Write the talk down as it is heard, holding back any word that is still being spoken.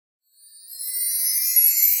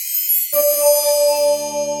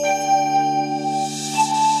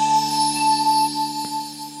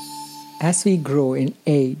As we grow in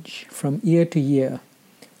age from year to year,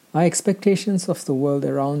 our expectations of the world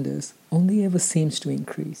around us only ever seems to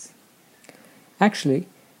increase. Actually,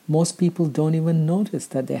 most people don't even notice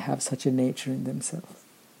that they have such a nature in themselves.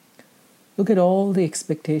 Look at all the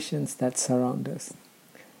expectations that surround us.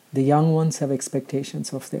 The young ones have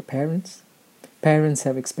expectations of their parents. Parents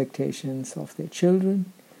have expectations of their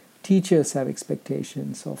children. Teachers have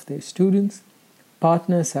expectations of their students.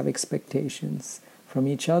 Partners have expectations from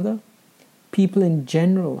each other. People in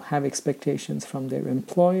general have expectations from their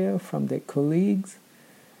employer, from their colleagues,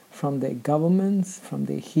 from their governments, from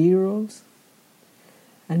their heroes.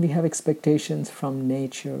 And we have expectations from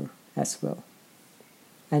nature as well.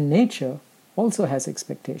 And nature also has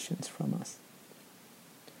expectations from us.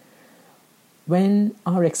 When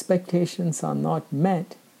our expectations are not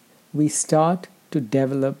met, we start to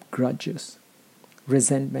develop grudges,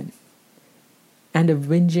 resentment, and a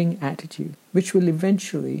whinging attitude, which will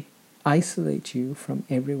eventually isolate you from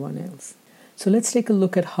everyone else. So let's take a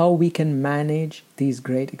look at how we can manage these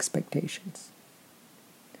great expectations.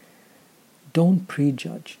 Don't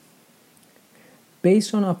prejudge.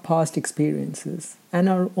 Based on our past experiences and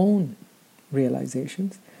our own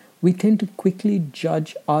realizations, we tend to quickly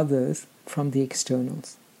judge others from the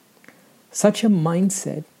externals. Such a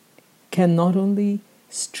mindset can not only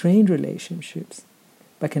strain relationships,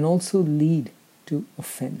 but can also lead to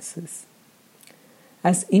offenses.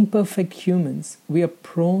 As imperfect humans, we are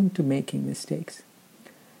prone to making mistakes.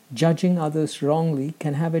 Judging others wrongly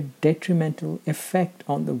can have a detrimental effect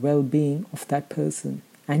on the well-being of that person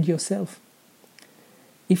and yourself.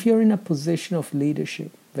 If you're in a position of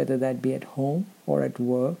leadership, whether that be at home or at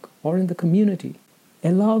work or in the community,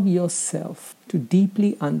 allow yourself to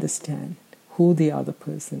deeply understand who the other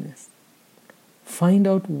person is. Find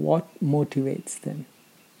out what motivates them.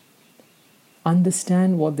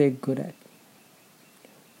 Understand what they're good at.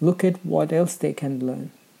 Look at what else they can learn.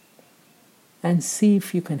 And see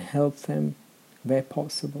if you can help them where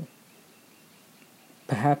possible.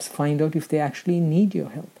 Perhaps find out if they actually need your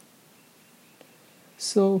help.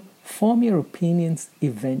 So form your opinions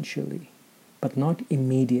eventually, but not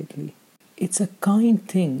immediately. It's a kind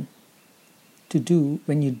thing to do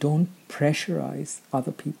when you don't pressurize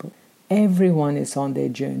other people. Everyone is on their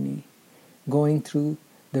journey, going through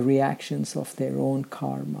the reactions of their own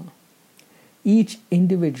karma. Each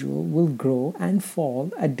individual will grow and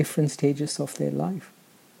fall at different stages of their life.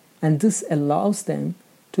 And this allows them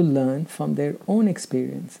to learn from their own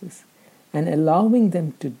experiences. And allowing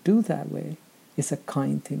them to do that way is a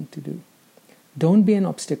kind thing to do. Don't be an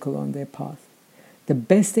obstacle on their path. The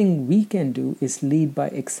best thing we can do is lead by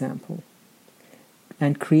example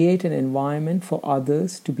and create an environment for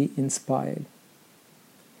others to be inspired.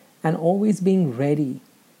 And always being ready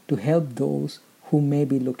to help those who may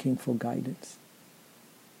be looking for guidance.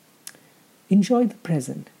 Enjoy the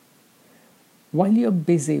present. While you're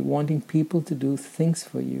busy wanting people to do things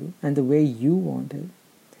for you and the way you want it,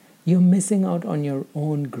 you're missing out on your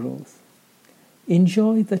own growth.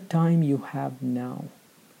 Enjoy the time you have now.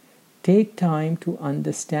 Take time to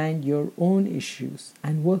understand your own issues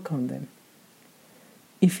and work on them.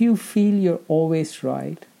 If you feel you're always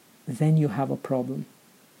right, then you have a problem.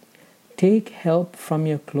 Take help from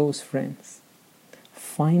your close friends.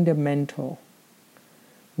 Find a mentor.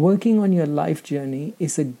 Working on your life journey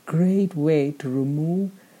is a great way to remove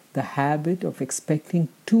the habit of expecting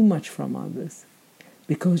too much from others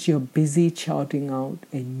because you're busy charting out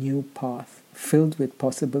a new path filled with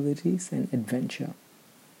possibilities and adventure.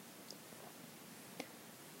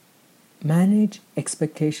 Manage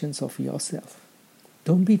expectations of yourself.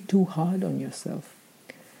 Don't be too hard on yourself.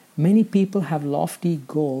 Many people have lofty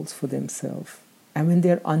goals for themselves, and when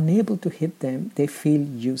they're unable to hit them, they feel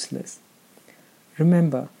useless.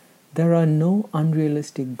 Remember, there are no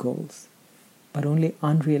unrealistic goals, but only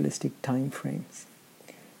unrealistic time frames.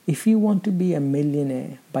 If you want to be a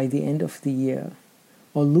millionaire by the end of the year,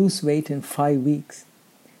 or lose weight in 5 weeks,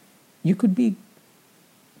 you could be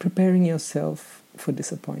preparing yourself for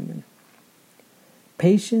disappointment.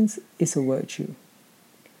 Patience is a virtue.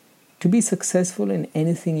 To be successful in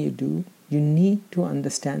anything you do, you need to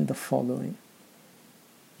understand the following.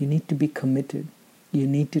 You need to be committed. You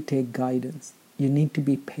need to take guidance. You need to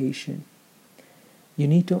be patient. You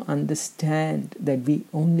need to understand that we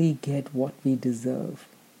only get what we deserve.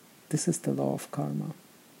 This is the law of karma.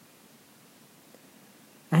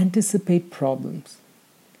 Anticipate problems.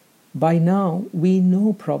 By now, we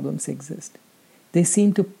know problems exist. They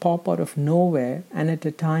seem to pop out of nowhere and at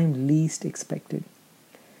a time least expected.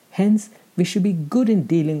 Hence, we should be good in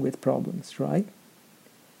dealing with problems, right?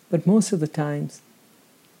 But most of the times,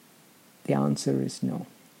 the answer is no.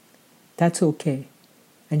 That's okay.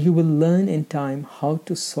 and you will learn in time how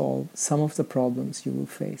to solve some of the problems you will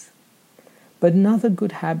face. But another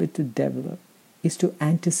good habit to develop is to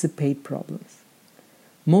anticipate problems.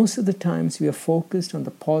 Most of the times we are focused on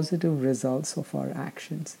the positive results of our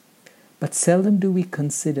actions, but seldom do we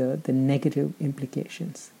consider the negative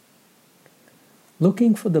implications.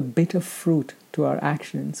 Looking for the bitter fruit to our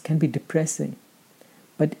actions can be depressing,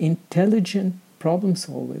 but intelligent problem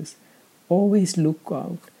solvers always look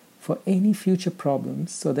out for any future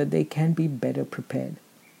problems so that they can be better prepared.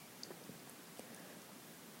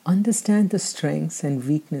 Understand the strengths and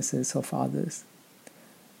weaknesses of others.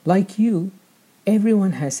 Like you,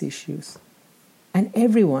 everyone has issues, and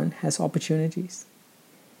everyone has opportunities.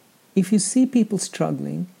 If you see people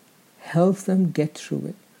struggling, help them get through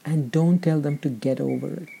it and don't tell them to get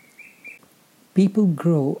over it. People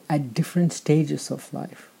grow at different stages of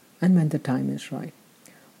life and when the time is right.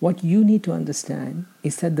 What you need to understand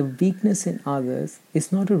is that the weakness in others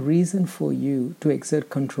is not a reason for you to exert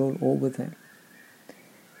control over them.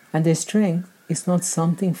 And their strength is not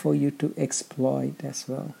something for you to exploit as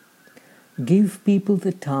well. Give people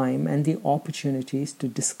the time and the opportunities to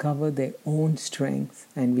discover their own strengths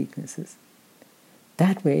and weaknesses.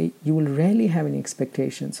 That way, you will rarely have any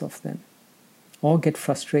expectations of them or get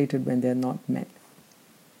frustrated when they're not met.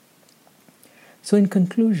 So, in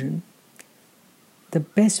conclusion, the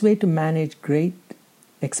best way to manage great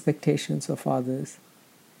expectations of others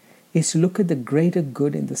is to look at the greater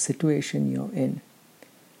good in the situation you're in.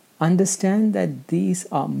 Understand that these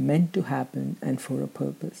are meant to happen and for a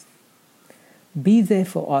purpose. Be there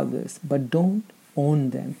for others, but don't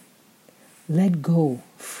own them. Let go,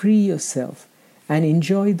 free yourself, and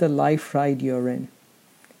enjoy the life ride you're in.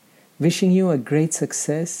 Wishing you a great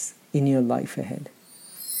success in your life ahead.